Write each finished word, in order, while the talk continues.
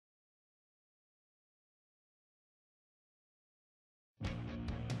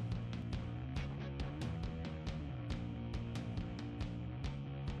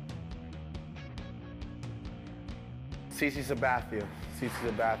CC Sabathia. CC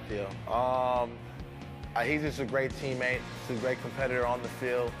Sabathia. He's just a great teammate. He's a great competitor on the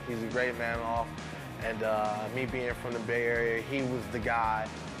field. He's a great man off. And me being from the Bay Area, he was the guy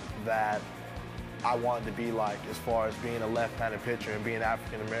that I wanted to be like as far as being a left-handed pitcher and being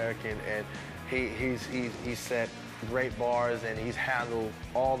African American. And he's set great bars and he's handled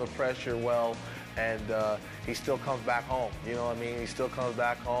all the pressure well. And he still comes back home. You know what I mean? He still comes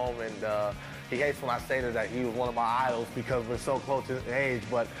back home, and he hates when I say that he was one of my idols because we're so close in age.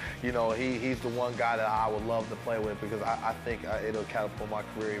 But you know, he's the one guy that I would love to play with because I think it'll catapult my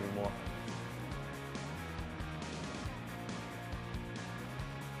career even more.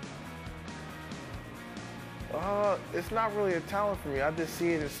 It's not really a talent for me. I just see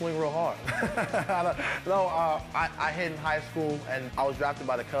it and swing real hard. I hit in high school and I was drafted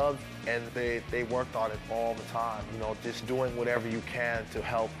by the Cubs, and they worked on it all the time. You know, just doing whatever you can to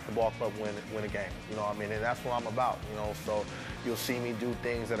help the ball club win a game. You know what I mean? And that's what I'm about. You know, so you'll see me do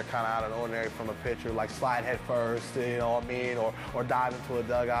things that are kind of out of the ordinary from a pitcher, like slide head first. You know what I mean? Or dive into a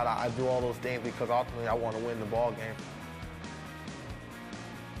dugout. I do all those things because ultimately I want to win the ball game.